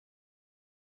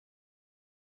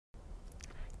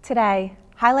Today,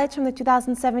 highlights from the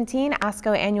 2017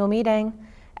 ASCO Annual Meeting,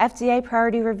 FDA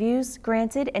priority reviews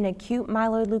granted in acute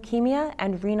myeloid leukemia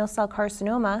and renal cell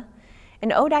carcinoma, an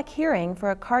ODAC hearing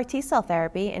for a CAR T-cell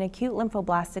therapy in acute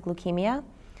lymphoblastic leukemia,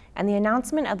 and the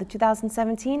announcement of the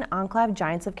 2017 OncLive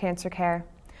Giants of Cancer Care.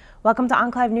 Welcome to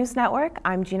OncLive News Network.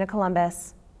 I'm Gina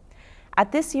Columbus.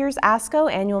 At this year's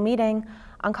ASCO Annual Meeting,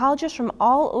 oncologists from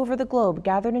all over the globe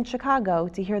gathered in Chicago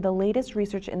to hear the latest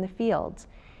research in the field.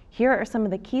 Here are some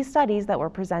of the key studies that were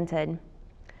presented.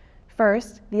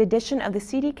 First, the addition of the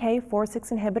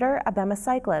CDK4/6 inhibitor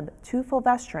abemaciclib to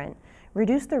fulvestrant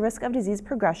reduced the risk of disease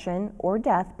progression or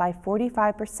death by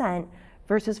 45%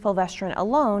 versus fulvestrant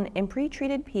alone in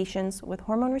pre-treated patients with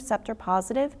hormone receptor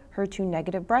positive,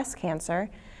 HER2-negative breast cancer,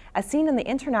 as seen in the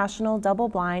international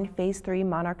double-blind Phase 3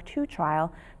 Monarch 2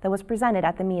 trial that was presented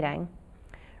at the meeting.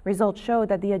 Results showed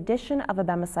that the addition of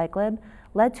abemaciclib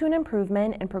led to an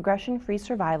improvement in progression-free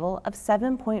survival of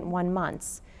 7.1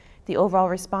 months. The overall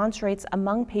response rates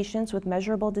among patients with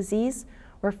measurable disease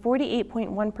were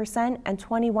 48.1% and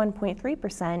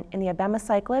 21.3% in the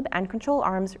abemaciclib and control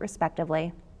arms,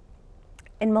 respectively.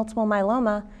 In multiple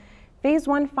myeloma, Phase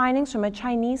 1 findings from a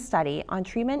Chinese study on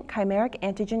treatment chimeric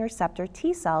antigen receptor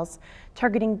T cells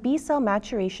targeting B-cell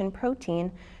maturation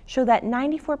protein show that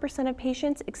 94% of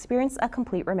patients experienced a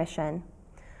complete remission.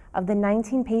 Of the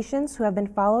 19 patients who have been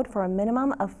followed for a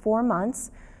minimum of 4 months,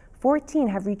 14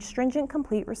 have reached stringent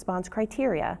complete response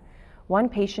criteria. 1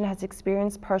 patient has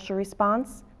experienced partial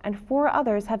response, and 4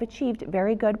 others have achieved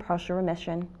very good partial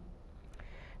remission.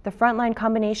 The frontline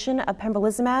combination of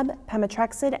pembrolizumab,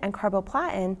 pemetrexed, and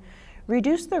carboplatin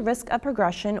reduced the risk of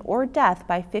progression or death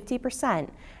by 50%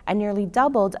 and nearly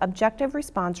doubled objective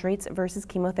response rates versus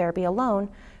chemotherapy alone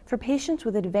for patients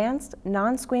with advanced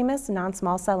non-squamous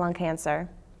non-small cell lung cancer.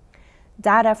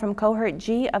 Data from Cohort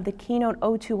G of the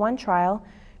KEYNOTE-021 trial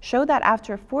show that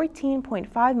after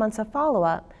 14.5 months of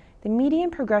follow-up, the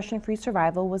median progression-free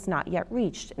survival was not yet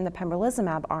reached in the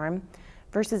pembrolizumab arm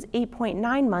versus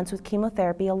 8.9 months with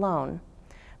chemotherapy alone.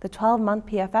 The 12-month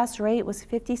PFS rate was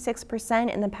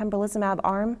 56% in the pembrolizumab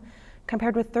arm,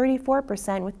 compared with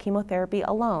 34% with chemotherapy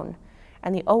alone,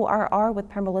 and the ORR with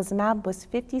pembrolizumab was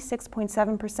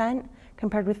 56.7%,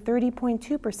 compared with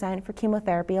 30.2% for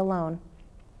chemotherapy alone.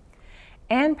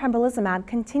 And pembrolizumab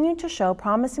continued to show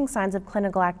promising signs of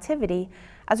clinical activity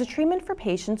as a treatment for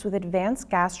patients with advanced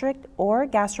gastric or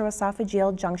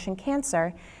gastroesophageal junction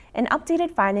cancer, and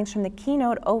updated findings from the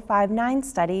KEYNOTE-059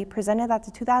 study presented at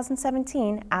the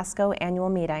 2017 ASCO Annual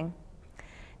Meeting.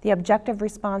 The objective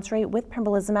response rate with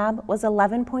pembrolizumab was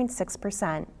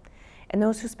 11.6%. In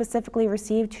those who specifically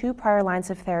received 2 prior lines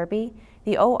of therapy,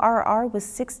 the ORR was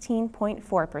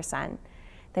 16.4%.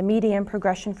 The median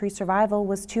progression-free survival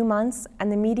was 2 months, and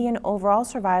the median overall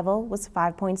survival was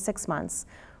 5.6 months,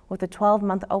 with a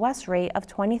 12-month OS rate of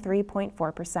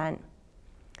 23.4%.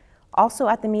 Also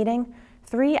at the meeting,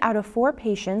 3 out of 4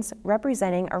 patients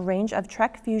representing a range of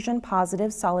TRK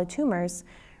fusion-positive solid tumors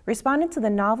responded to the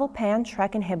novel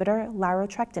pan-TRK inhibitor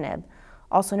larotrectinib,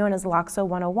 also known as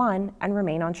LOXO-101, and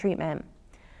remain on treatment.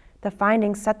 The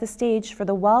findings set the stage for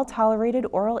the well-tolerated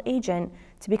oral agent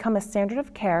to become a standard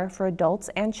of care for adults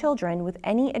and children with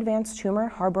any advanced tumor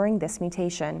harboring this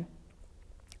mutation.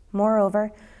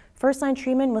 Moreover, first-line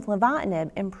treatment with lenvatinib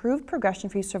improved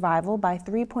progression-free survival by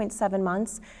 3.7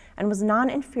 months and was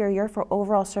non-inferior for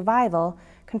overall survival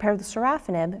compared with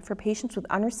sorafenib for patients with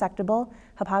unresectable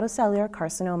hepatocellular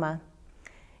carcinoma.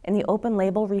 In the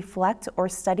open-label REFLECT or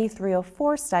Study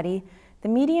 304 study, the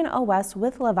median OS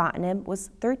with lenvatinib was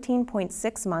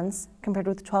 13.6 months compared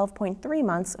with 12.3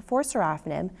 months for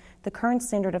sorafenib, the current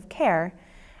standard of care,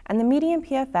 and the median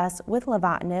PFS with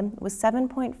lenvatinib was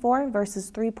 7.4 versus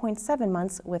 3.7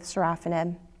 months with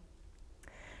sorafenib.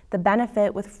 The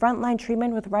benefit with frontline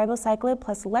treatment with ribociclib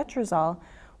plus letrozole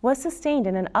was sustained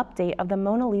in an update of the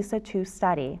MONALEESA-2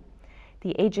 study.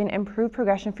 The agent improved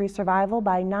progression-free survival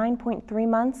by 9.3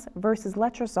 months versus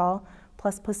letrozole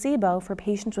plus placebo for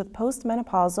patients with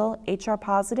postmenopausal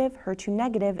HR-positive,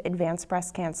 HER2-negative advanced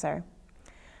breast cancer.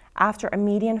 After a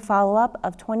median follow-up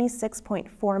of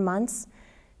 26.4 months,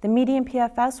 the median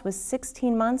PFS was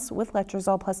 16 months with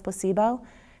letrozole plus placebo,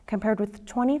 compared with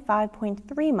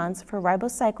 25.3 months for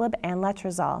ribociclib and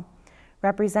letrozole,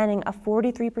 representing a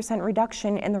 43%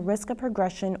 reduction in the risk of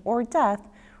progression or death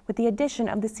with the addition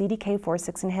of the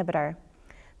CDK4/6 inhibitor.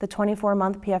 The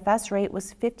 24-month PFS rate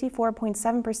was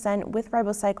 54.7% with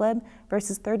ribociclib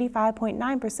versus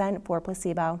 35.9% for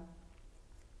placebo.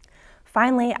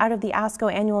 Finally, out of the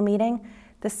ASCO Annual Meeting,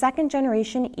 the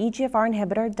second-generation EGFR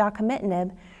inhibitor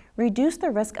docomitinib reduced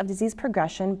the risk of disease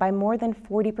progression by more than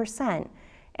 40%,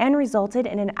 and resulted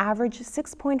in an average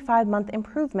 6.5-month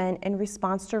improvement in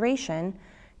response duration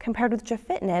compared with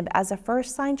gefitinib as a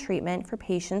first-line treatment for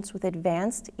patients with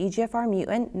advanced EGFR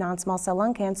mutant non-small cell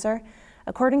lung cancer,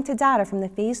 according to data from the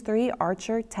Phase 3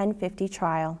 Archer 1050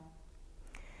 trial.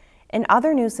 In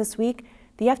other news this week,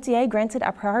 the FDA granted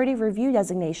a priority review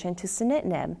designation to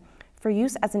sunitinib for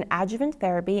use as an adjuvant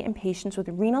therapy in patients with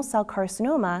renal cell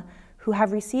carcinoma who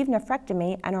have received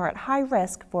nephrectomy and are at high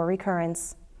risk for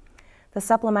recurrence. The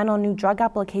supplemental new drug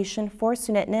application for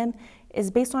sunitinib is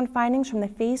based on findings from the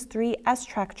Phase 3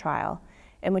 STRAC trial,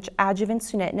 in which adjuvant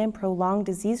sunitinib prolonged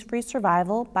disease-free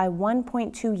survival by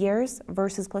 1.2 years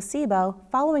versus placebo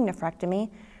following nephrectomy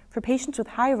for patients with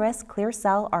high-risk clear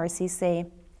cell RCC.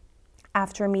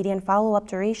 After a median follow-up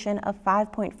duration of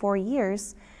 5.4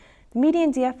 years, the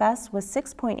median DFS was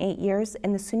 6.8 years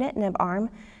in the sunitinib arm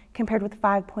compared with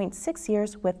 5.6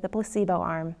 years with the placebo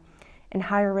arm. In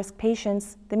higher-risk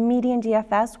patients, the median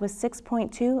DFS was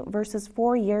 6.2 versus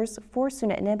 4 years for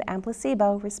sunitinib and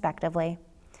placebo, respectively.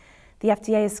 The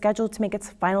FDA is scheduled to make its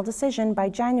final decision by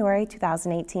January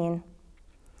 2018.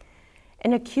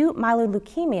 In acute myeloid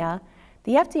leukemia,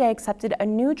 the FDA accepted a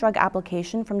new drug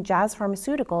application from Jazz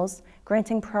Pharmaceuticals,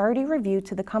 granting priority review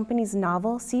to the company's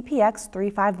novel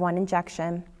CPX-351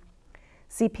 injection.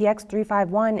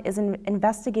 CPX-351 is an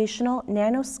investigational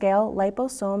nanoscale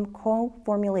liposome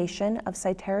co-formulation of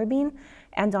cytarabine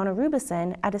and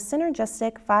daunorubicin at a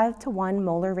synergistic 5:1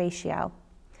 molar ratio.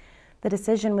 The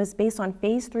decision was based on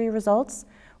Phase 3 results,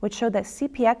 which showed that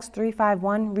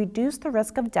CPX-351 reduced the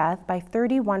risk of death by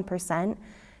 31%,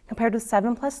 compared with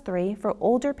 7+3 for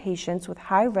older patients with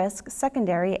high-risk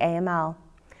secondary AML.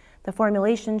 The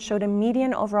formulation showed a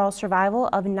median overall survival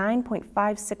of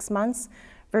 9.56 months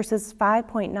versus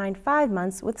 5.95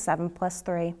 months with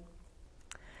 7+3.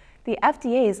 The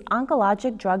FDA's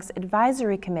Oncologic Drugs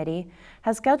Advisory Committee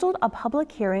has scheduled a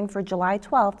public hearing for July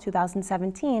 12,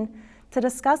 2017, to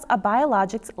discuss a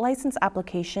biologics license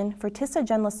application for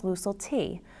tisagenlecleucel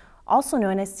T, also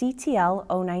known as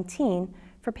CTL-019,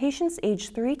 for patients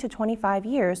aged 3 to 25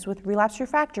 years with relapsed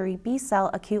refractory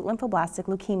B-cell acute lymphoblastic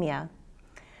leukemia.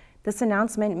 This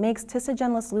announcement makes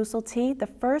tisagenlecleucel T the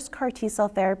first CAR T-cell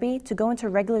therapy to go into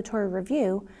regulatory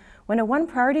review when it won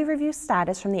priority review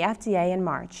status from the FDA in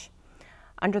March.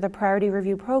 Under the priority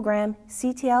review program,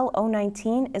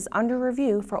 CTL-019 is under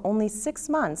review for only 6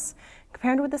 months,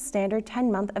 compared with the standard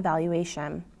 10-month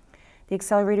evaluation. The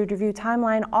accelerated review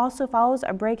timeline also follows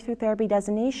a breakthrough therapy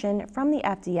designation from the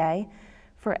FDA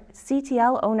for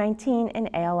CTL-019 in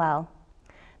ALL.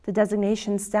 The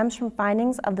designation stems from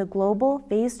findings of the global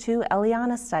Phase 2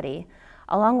 Eliana study,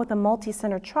 along with a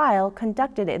multi-center trial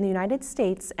conducted in the United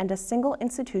States and a single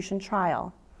institution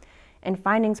trial. In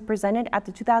findings presented at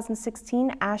the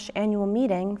 2016 ASCO Annual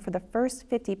Meeting for the first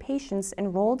 50 patients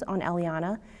enrolled on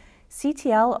Eliana,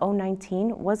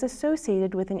 CTL-019 was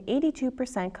associated with an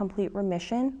 82% complete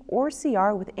remission or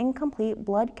CR with incomplete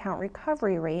blood count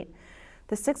recovery rate.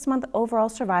 The 6-month overall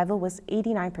survival was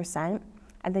 89%,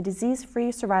 and the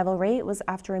disease-free survival rate was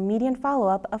after a median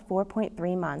follow-up of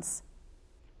 4.3 months.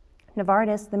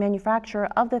 Novartis, the manufacturer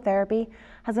of the therapy,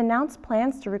 has announced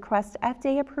plans to request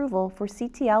FDA approval for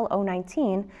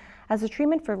CTL-019 as a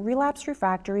treatment for relapsed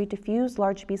refractory diffuse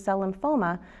large B-cell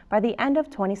lymphoma by the end of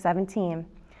 2017.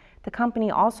 The company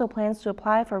also plans to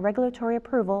apply for regulatory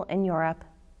approval in Europe.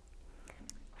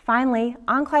 Finally,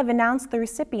 OncLive announced the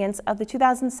recipients of the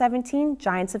 2017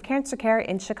 Giants of Cancer Care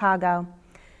in Chicago.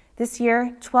 This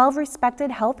year, 12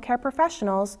 respected healthcare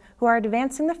professionals who are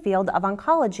advancing the field of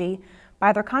oncology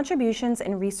by their contributions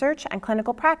in research and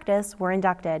clinical practice were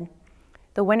inducted.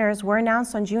 The winners were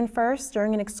announced on June 1st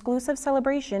during an exclusive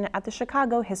celebration at the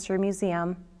Chicago History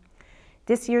Museum.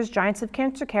 This year's Giants of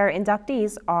Cancer Care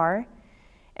inductees are: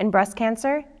 in breast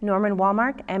cancer, Norman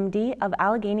Walmark, MD of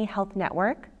Allegheny Health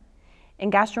Network; in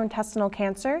gastrointestinal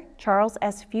cancer, Charles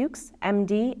S. Fuchs,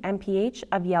 MD, MPH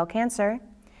of Yale Cancer;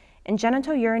 in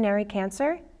genitourinary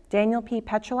cancer, Daniel P.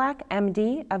 Petrolak,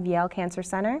 MD of Yale Cancer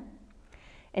Center;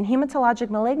 in hematologic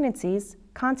malignancies,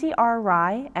 Conti R.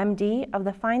 Rai, MD of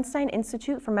the Feinstein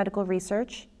Institute for Medical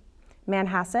Research,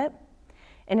 Manhasset;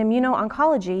 in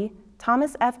immuno-oncology,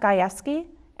 Thomas F. Gajewski,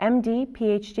 MD,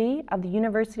 PhD of the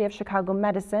University of Chicago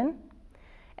Medicine;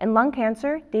 in lung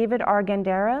cancer, David R.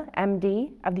 Gandera,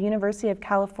 MD of the University of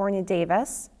California,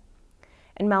 Davis;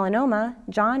 in melanoma,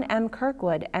 John M.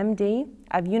 Kirkwood, MD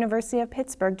of University of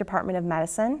Pittsburgh Department of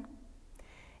Medicine;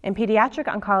 in pediatric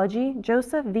oncology,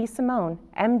 Joseph V. Simone,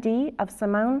 MD of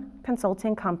Simone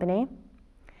Consulting Company;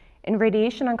 in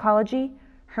radiation oncology,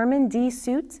 Herman D.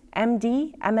 Suit,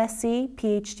 MD, MSc,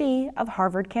 PhD of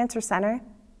Harvard Cancer Center;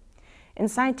 in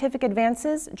scientific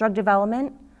advances, drug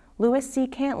development, Louis C.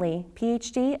 Cantley,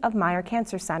 PhD of Meyer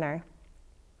Cancer Center.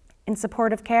 In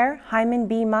supportive care, Hyman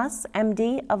B. Muss,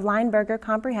 MD of Lineberger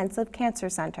Comprehensive Cancer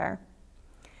Center.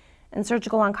 In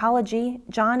surgical oncology,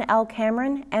 John L.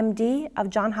 Cameron, MD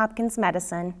of Johns Hopkins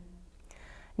Medicine.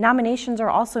 Nominations are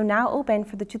also now open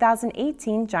for the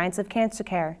 2018 Giants of Cancer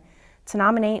Care. To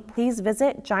nominate, please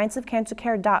visit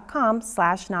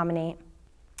giantsofcancercare.com/nominate.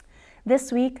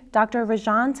 This week, Dr.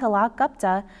 Rajan Tilak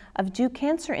Gupta of Duke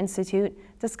Cancer Institute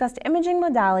discussed imaging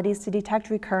modalities to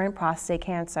detect recurrent prostate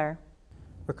cancer.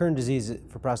 Recurrent disease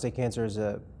for prostate cancer is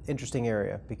an interesting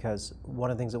area because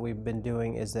one of the things that we've been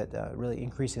doing is that really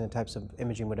increasing the types of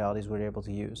imaging modalities we're able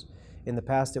to use. In the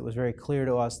past, it was very clear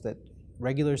to us that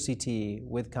regular CT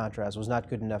with contrast was not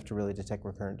good enough to really detect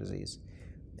recurrent disease.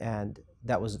 And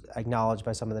that was acknowledged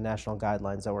by some of the national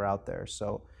guidelines that were out there.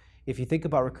 So if you think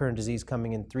about recurrent disease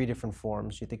coming in 3 different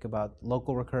forms, you think about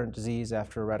local recurrent disease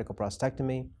after a radical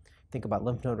prostatectomy, think about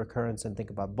lymph node recurrence, and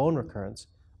think about bone recurrence.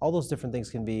 All those different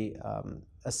things can be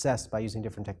assessed by using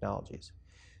different technologies.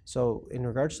 So in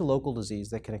regards to local disease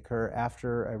that can occur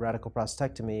after a radical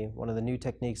prostatectomy, one of the new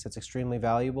techniques that's extremely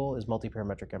valuable is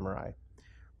multiparametric MRI.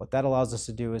 What that allows us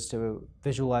to do is to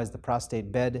visualize the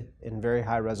prostate bed in very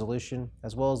high resolution,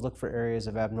 as well as look for areas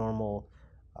of abnormal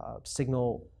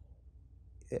signal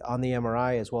on the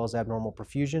MRI, as well as abnormal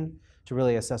perfusion, to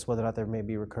really assess whether or not there may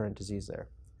be recurrent disease there.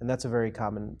 And that's a very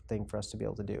common thing for us to be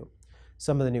able to do.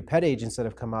 Some of the new PET agents that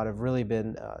have come out have really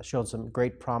been shown some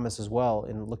great promise as well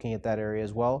in looking at that area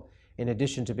as well, in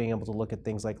addition to being able to look at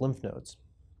things like lymph nodes.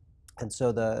 And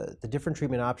so the different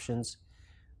treatment options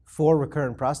for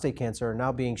recurrent prostate cancer are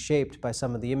now being shaped by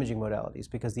some of the imaging modalities,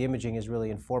 because the imaging is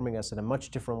really informing us in a much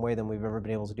different way than we've ever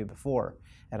been able to do before.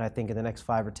 And I think in the next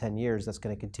 5 or 10 years, that's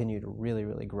going to continue to really,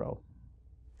 really grow.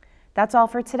 That's all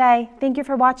for today. Thank you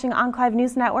for watching OncLive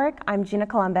News Network. I'm Gina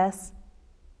Columbus.